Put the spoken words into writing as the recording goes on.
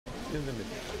in the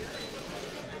middle.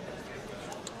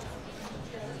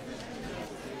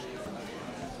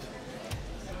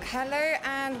 Hello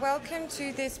and welcome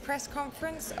to this press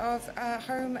conference of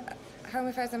Home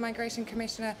Affairs and Migration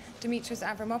Commissioner Dimitra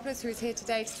Αβραμόπουλος, who is here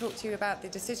today to talk to you about the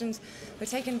decisions that were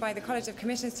taken by the College of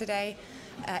Commissioners today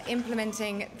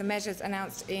implementing the measures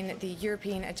announced in the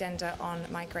European Agenda on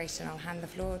Migration. I'll hand the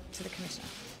floor to the Commissioner.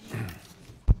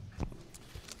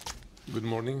 Good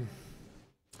morning.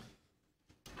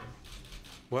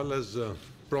 Well, as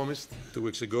promised 2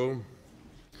 weeks ago,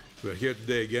 we are here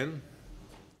today again.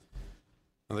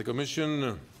 And the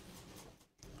Commission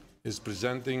is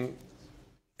presenting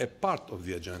a part of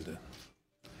the agenda.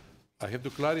 I have to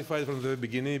clarify from the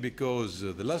beginning because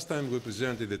the last time we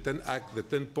presented the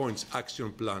 10 points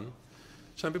action plan,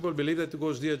 some people believe that it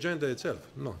was the agenda itself.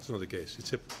 No, it's not the case.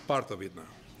 It's a part of it now.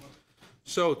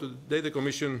 So today the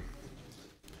Commission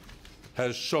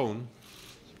has shown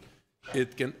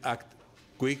it can act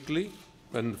quickly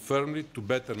and firmly to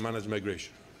better manage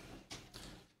migration.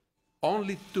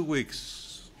 Only 2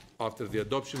 weeks after the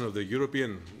adoption of the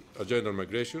European Agenda on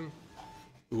Migration,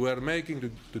 we are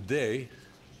making today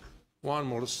one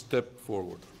more step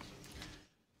forward.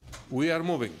 We are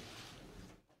moving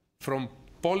from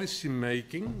policy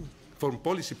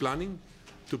planning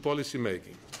to policy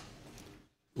making.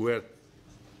 We are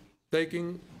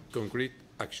taking concrete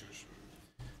actions.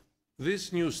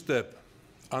 This new step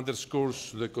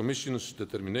underscores the Commission's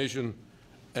determination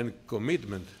and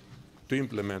commitment to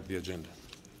implement the agenda.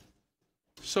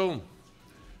 So,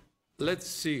 let's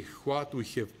see what we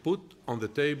have put on the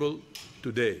table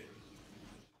today.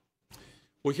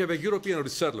 We have a European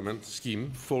resettlement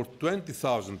scheme for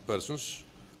 20,000 persons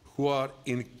who are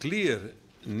in clear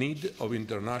need of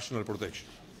international protection.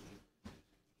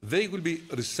 They will be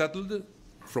resettled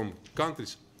from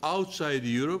countries outside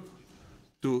Europe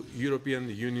to European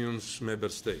Union's member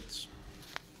states.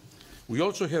 We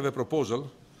also have a proposal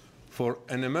for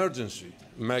an emergency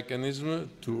mechanism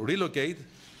to relocate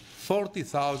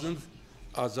 40,000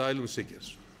 asylum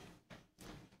seekers.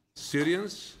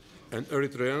 Syrians and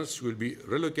Eritreans will be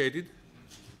relocated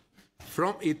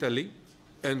from Italy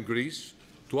and Greece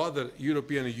to other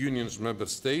European Union's member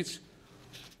states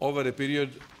over a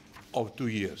period of 2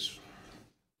 years.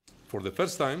 For the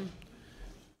first time,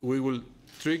 we will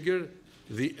trigger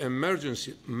the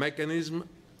emergency mechanism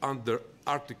under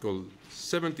Article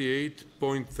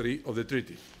 78.3 of the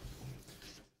Treaty.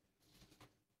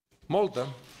 Malta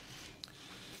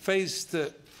faced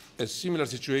a similar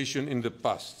situation in the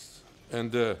past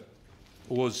and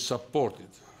was supported,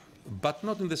 but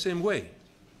not in the same way.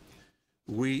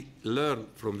 We learned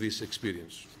from this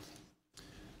experience.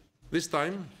 This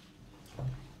time,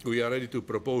 we are ready to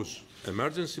propose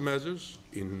emergency measures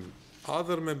in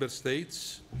other member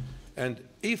states and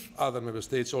if other member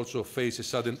states also face a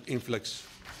sudden influx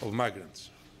of migrants.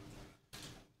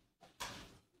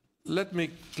 Let me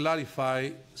clarify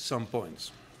some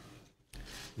points.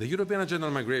 The European Agenda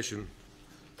on Migration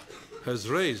has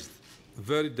raised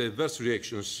very diverse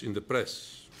reactions in the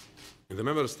press, in the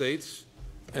member states,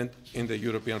 and in the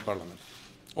European Parliament.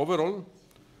 Overall,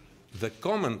 the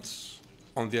comments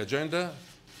on the agenda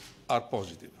are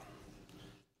positive.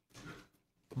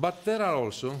 But there are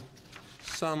also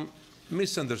some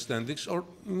misunderstandings or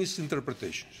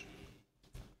misinterpretations.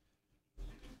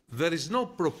 There is no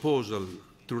proposal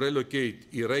to relocate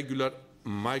irregular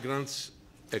migrants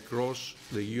across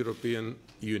the European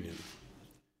Union.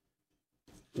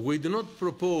 We do not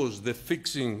propose the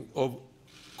fixing of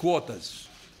quotas.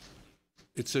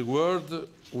 It's a word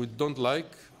we don't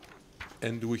like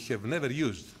and we have never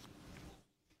used.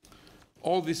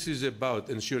 All this is about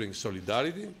ensuring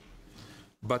solidarity,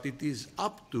 but it is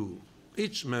up to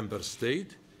each member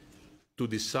state to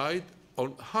decide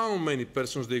on how many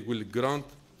persons they will grant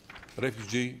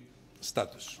refugee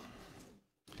status.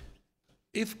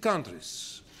 If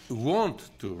countries want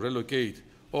to relocate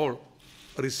or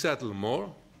resettle more,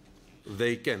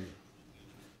 they can.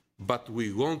 But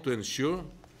we want to ensure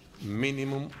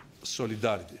minimum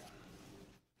solidarity.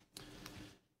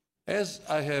 As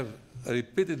I have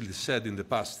repeatedly said in the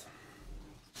past,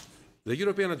 the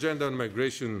European Agenda on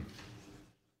Migration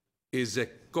is a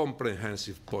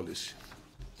comprehensive policy.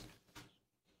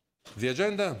 The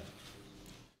agenda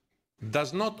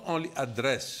does not only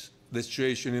address the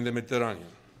situation in the Mediterranean,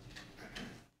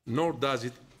 nor does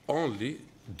it only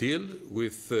deal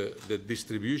with the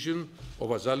distribution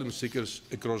of asylum seekers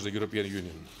across the European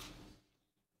Union.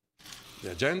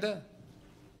 The agenda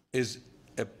is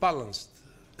a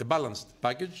balanced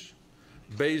package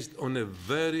based on a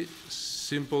very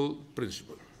simple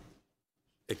principle.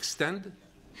 Extend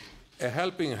a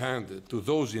helping hand to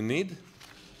those in need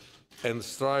and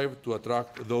strive to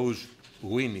attract those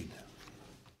we need.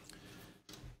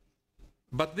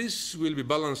 But this will be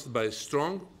balanced by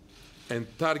strong and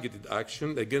targeted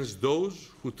action against those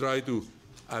who try to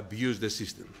abuse the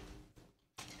system.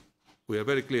 We are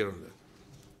very clear on that.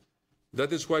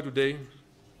 That is why today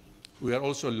we are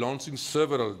also launching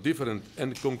several different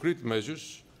and concrete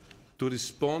measures to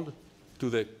respond to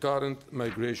the current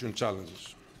migration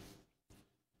challenges,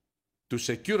 to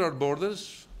secure our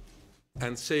borders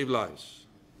and save lives.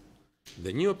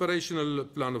 The new operational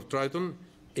plan of Triton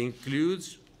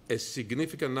includes a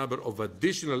significant number of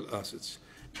additional assets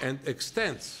and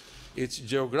extends its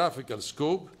geographical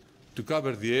scope to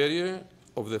cover the area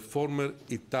of the former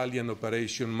Italian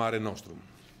operation Mare Nostrum.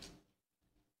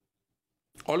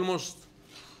 Almost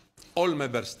all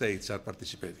member states are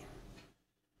participating.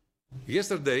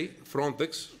 Yesterday,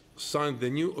 Frontex signed the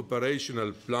new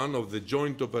operational plan of the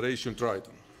joint operation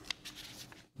Triton.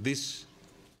 This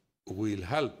will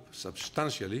help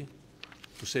substantially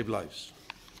to save lives.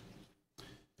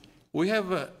 We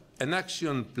have an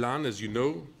action plan, as you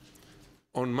know,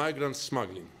 on migrant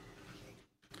smuggling.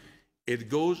 It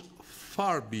goes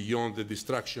far beyond the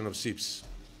destruction of ships.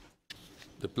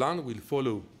 The plan will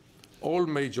follow all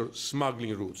major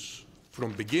smuggling routes,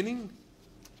 from beginning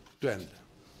to end.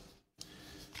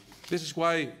 This is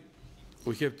why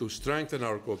we have to strengthen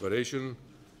our cooperation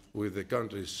with the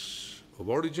countries of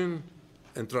origin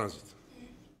and transit.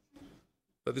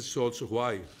 That is also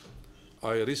why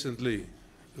I recently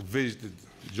visited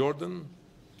Jordan,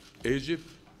 Egypt,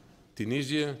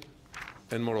 Tunisia,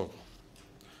 and Morocco.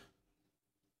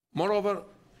 Moreover,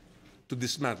 to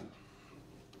dismantle,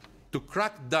 to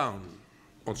crack down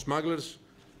on smugglers,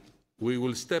 we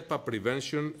will step up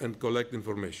prevention and collect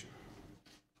information.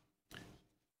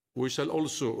 We shall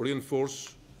also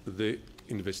reinforce the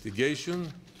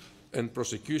investigation and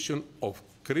prosecution of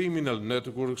criminal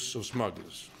networks of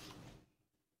smugglers.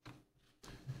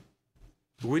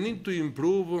 We need to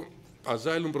improve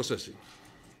asylum processing.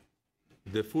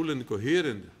 The full and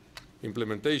coherent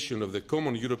implementation of the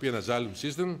common European asylum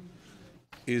system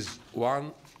is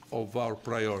one of our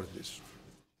priorities.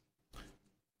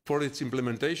 For its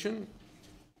implementation,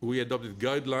 we adopted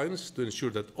guidelines to ensure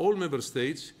that all member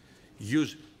states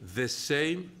use the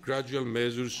same gradual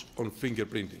measures on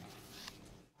fingerprinting.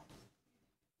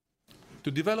 To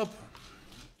develop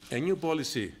a new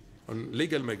policy on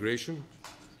legal migration,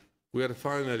 we are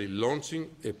finally launching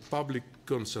a public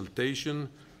consultation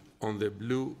on the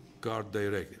Blue Card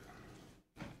Directive.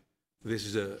 This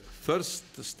is a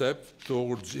first step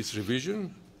towards its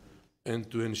revision and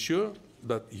to ensure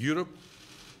that Europe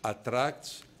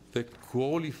attracts the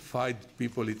qualified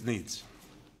people it needs.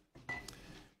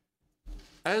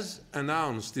 As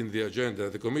announced in the agenda,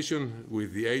 the Commission,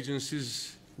 with the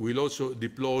agencies, will also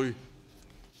deploy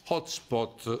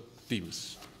hotspot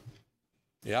teams.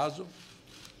 EASO,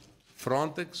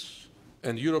 Frontex,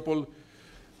 and Europol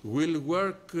will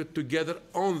work together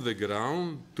on the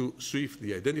ground to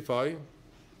swiftly identify,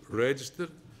 register,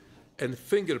 and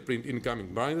fingerprint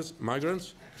incoming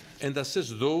migrants and assess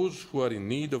those who are in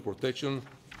need of protection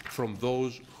from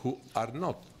those who are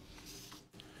not.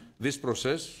 This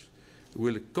process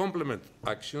will complement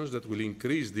actions that will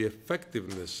increase the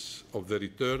effectiveness of the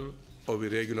return of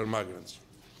irregular migrants.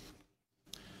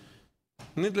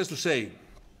 Needless to say,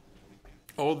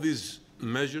 all these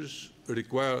measures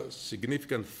require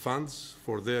significant funds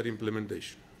for their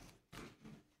implementation.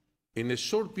 In a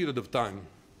short period of time,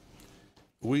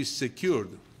 we secured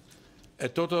a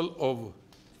total of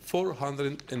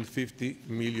 450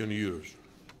 million euros.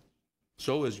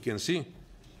 So, as you can see,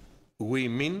 we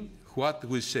mean what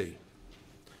we say.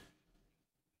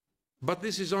 But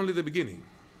this is only the beginning.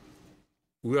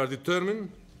 We are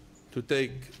determined to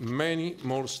take many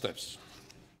more steps.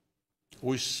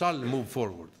 We shall move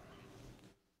forward.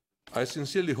 I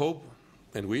sincerely hope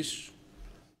and wish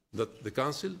that the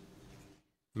Council,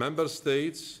 Member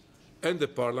States, and the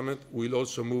Parliament will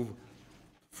also move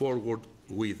forward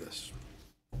with us.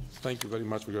 Thank you very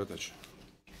much for your attention.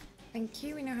 Thank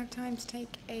you. We now have time to take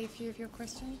a few of your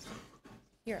questions.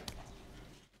 Europe.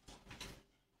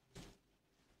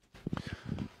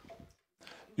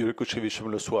 Jurek Uczewicz,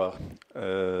 le soir.